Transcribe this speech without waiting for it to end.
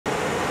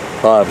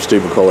Hi, I'm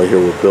Steve McCauley here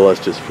with Bill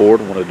Estes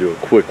Ford. I want to do a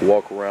quick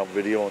walk around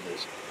video on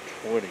this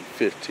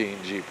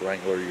 2015 Jeep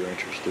Wrangler you're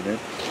interested in.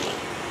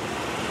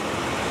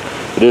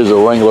 It is a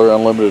Wrangler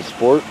Unlimited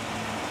Sport.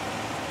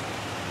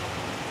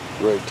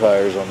 Great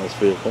tires on this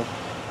vehicle.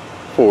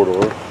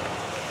 4-door,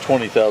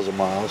 20,000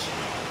 miles.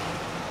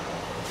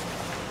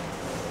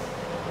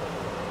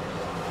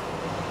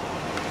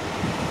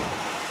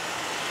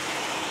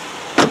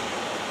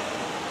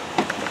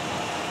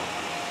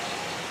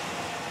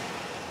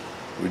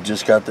 We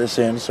just got this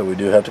in, so we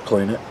do have to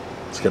clean it.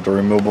 It's got the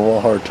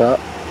removable hardtop.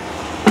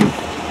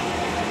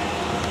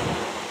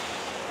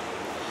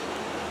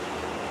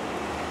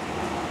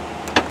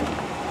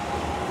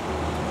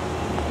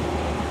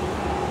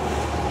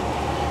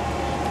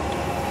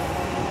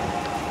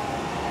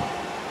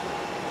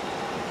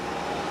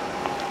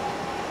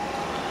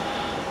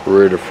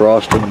 Rear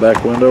defrost in the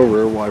back window,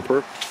 rear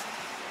wiper.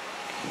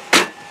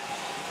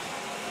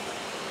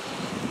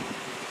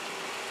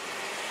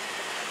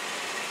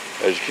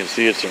 As you can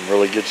see, it's in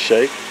really good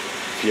shape.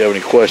 If you have any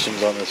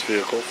questions on this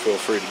vehicle, feel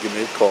free to give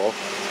me a call.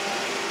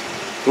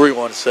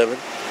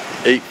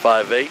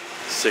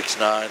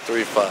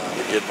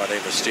 317-858-6935. Again, my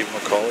name is Steve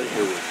McCauley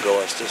here with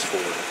Bill Estes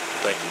Ford.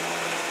 Thank you.